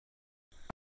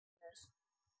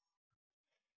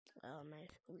My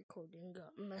recording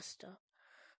got messed up.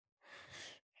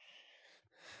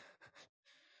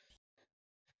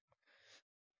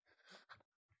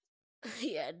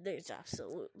 Yeah, there's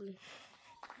absolutely.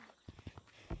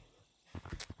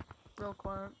 Real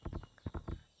quiet.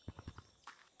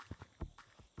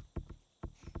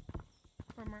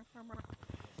 Come over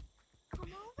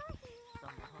here.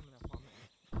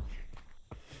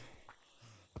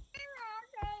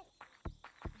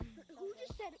 Who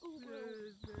just said Uber?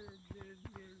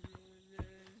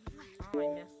 Oh, I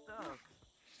messed up.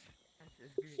 That's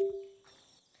just good.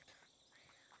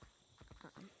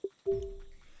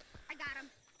 I got him.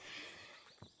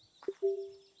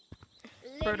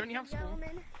 Bro, don't you have school?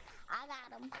 I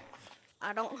got him.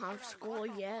 I don't have school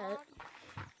yet.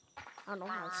 I don't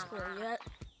have school yet.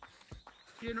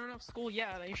 You don't have school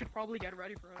yet, then you should probably get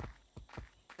ready for it.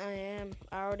 I am.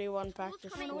 I already went back to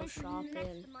school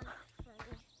shopping.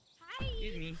 Hi.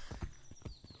 Excuse me.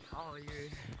 Oh, you're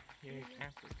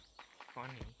camping.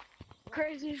 Funny.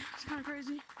 Crazy. It's kind of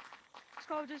crazy. It's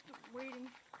called just waiting.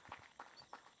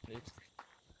 It's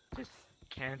just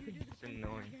camping. It's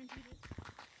annoying.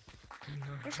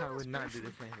 It's No, I not would not do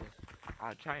this special. like this.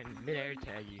 I'll try and mid-air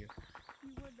tag you.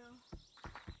 You would though.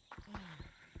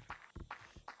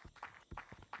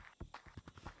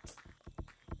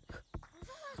 Who's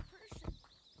the last person?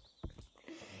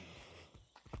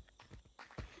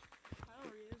 I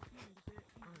already is. Oh,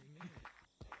 you made it.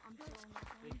 I'm still on my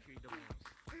phone. Big tree double.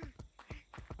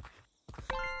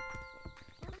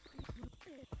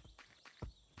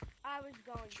 I was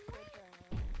going to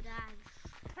guys.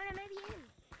 Turn it maybe in.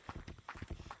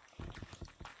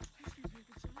 Excuse me,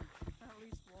 could someone at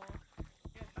least walk?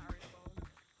 Get Barry's phone.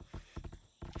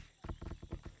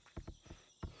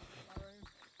 Barry.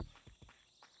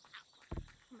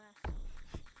 Max. Right.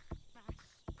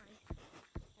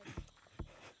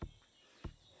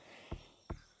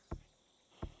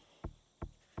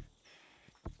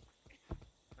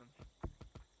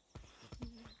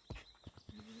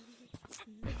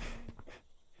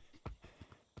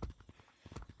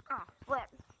 Ah, flip.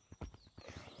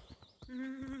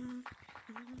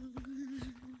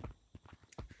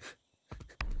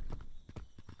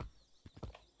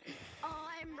 Oh,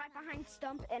 I'm right behind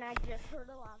Stump, and I just heard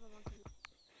a lava monkey.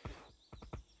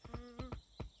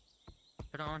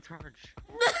 Put on charge.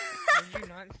 Did you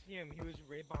not see him? He was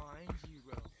right behind you,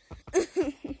 bro.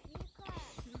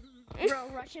 Bro,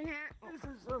 Russian hat?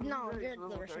 No, you're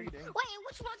the Russian. Wait,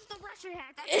 which one's the Russian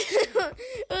hat?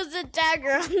 It was a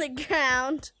dagger on the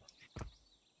ground.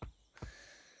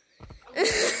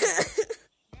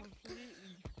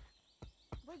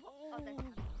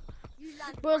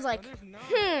 Bro's like,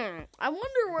 I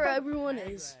wonder where everyone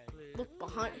is. Look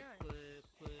behind.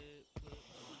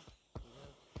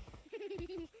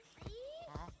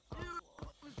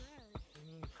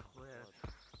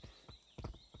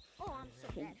 Oh, I'm so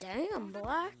dead. Damn,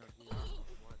 Black.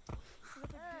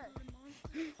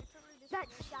 That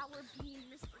shower beam,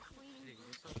 Mr. Clean.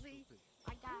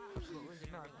 I got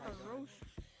A roast.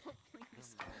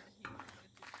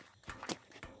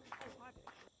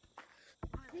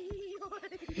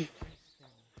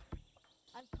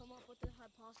 I've come up with a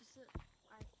hypothesis.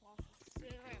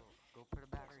 Go put a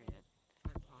battery in it.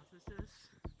 Hypothesis?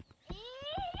 I've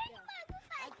come up with a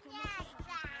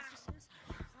hypothesis.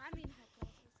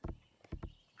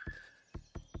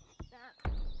 That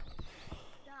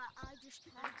I just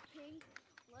tagged ping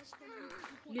less than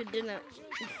You didn't.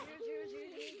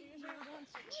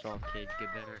 So, kid, get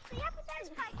better. Я пытаюсь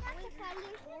подняться по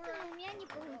лестнице, но у меня не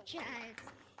получается.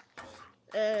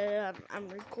 I'm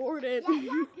recording. Я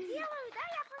делаю, да?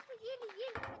 Я просто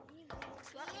еле-еле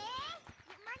поднимаюсь.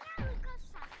 Моя рука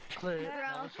сам. Clip.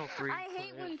 That was so free. I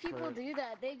hate when people do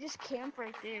that. They just camp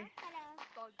right there.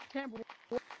 Camp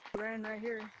ran right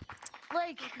here.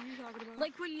 Like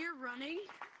when you're running.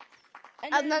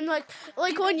 And then like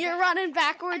when you're running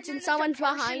backwards and someone's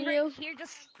behind you. Here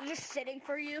just sitting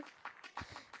for you.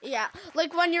 Yeah,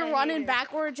 like when you're running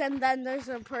backwards and then there's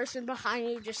a person behind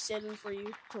you just sitting for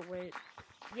you to wait.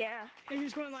 Yeah. And you're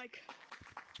just going like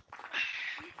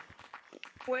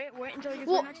wait until you get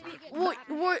Well, next to me.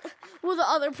 well, the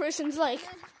other person's like,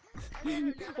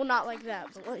 well, not like that,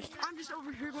 but like. I'm just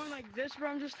over here going like this, bro.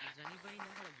 I'm just Does anybody know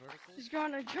how to vertical? just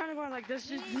going like trying to go like this,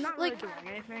 just not Like- really doing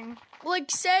anything.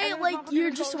 Like, say, like, you're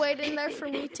just waiting there for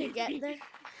me to get there.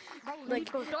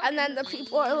 Like, and then the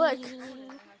people are like,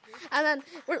 and then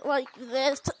we're like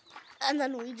this, and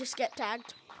then we just get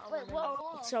tagged. Wait,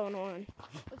 whoa. It's so annoying.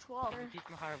 Which wall? Teach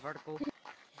them how to vertical.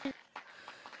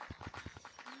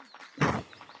 I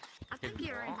think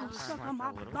you're in those. Suck on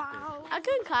my bow. I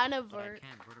can kind of But I vert.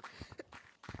 can't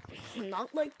vertical.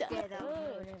 Not like that. Yeah, that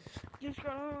was Just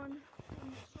got on.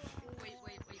 Wait.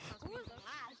 Who was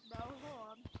last, bro? Hold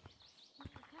on.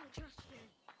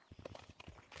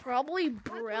 Probably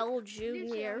Brell Jr. I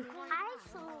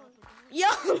saw. Yo!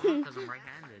 Because I'm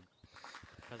right-handed.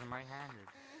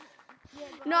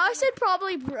 No, I said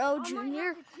probably Brell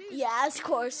Jr. Yeah, of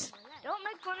course. Don't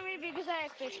make fun of me because I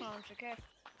have fish arms, okay?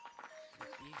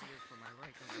 It's easier for my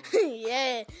right.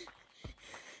 Yeah.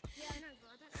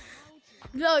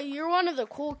 No, you're one of the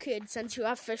cool kids since you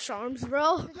have fish arms,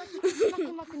 bro.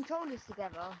 Knocking my controllers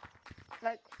together.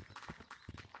 Like,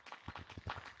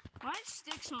 My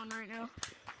stick's on right now.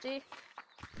 See?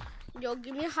 Yo,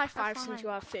 give me a high five That's since fine. you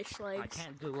have fish I legs.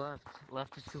 can't do left.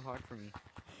 Left is too hard for me.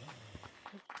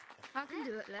 I can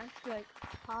do it left. Like,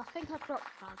 I think I dropped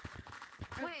that.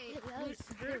 Wait, that was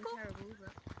vertical? terrible,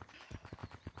 but...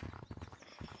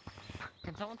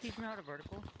 Can someone teach me how to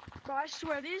vertical? Bro, I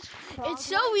swear these It's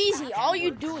so easy. All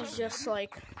you do is just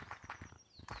like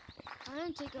I'm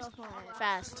gonna take it off my head.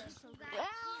 fast.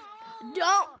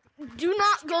 Do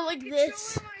not go like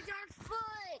this.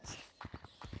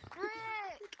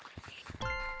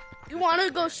 You want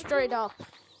to go straight up.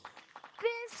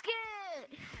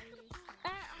 Biscuit!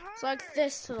 It's like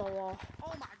this to the wall.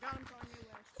 Oh my god, I'm telling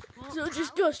you So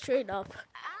just go straight up.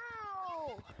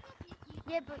 Ow!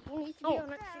 Yeah, but you need to be on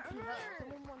like 60 bucks.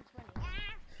 I'm on 120.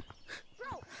 Bro,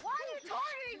 why are you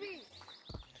targeting me?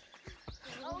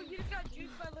 Oh, you just got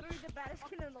juiced by literally the baddest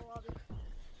kid in the lobby.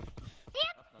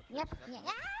 Yep. Can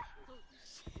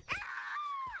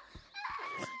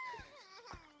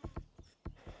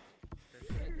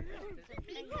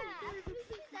you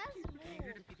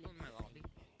hear the people in my lobby?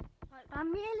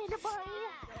 I'm here, little boy.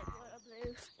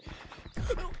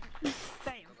 Damn. Go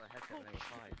ahead, then I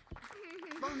fight.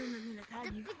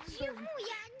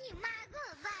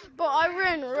 But I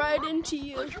ran right into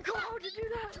you. You go hard to do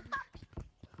that.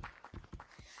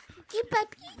 Get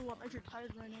back. Oh, I'm actually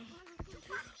tired right now.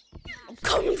 I'm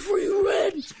coming for you,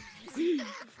 Red.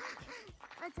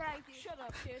 I tagged you. Shut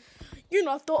up, kid. You're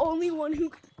not the only one who.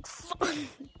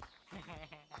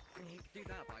 Do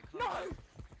that by no.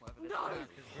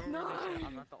 I'm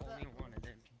not the only one, and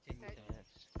then continue to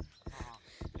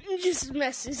this. Just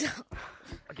messes up.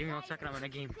 Give me 1 second. I'm in a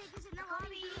game.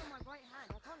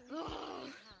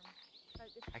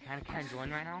 I kind of can't join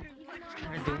right now.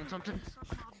 Kind of doing something.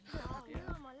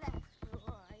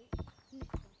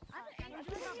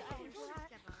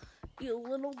 You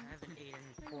little. I haven't eaten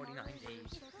in 49 days. I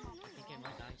think it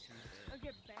might die soon. I'll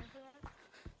get banned for that.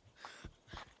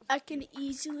 I can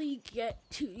easily get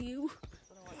to you.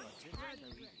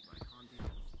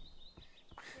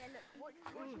 And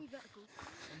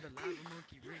the lava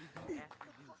monkey really don't after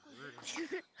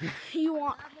you. You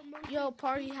want. Yo,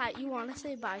 party hat, you want to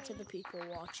say bye to the people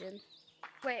watching?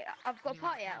 Wait, I've got a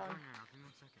party out on.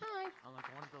 Hi. I'm like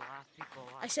one of the last people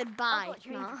alive. I said bye, got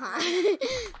dreams. not hi.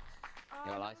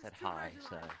 Yeah, well, I said hi,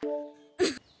 so.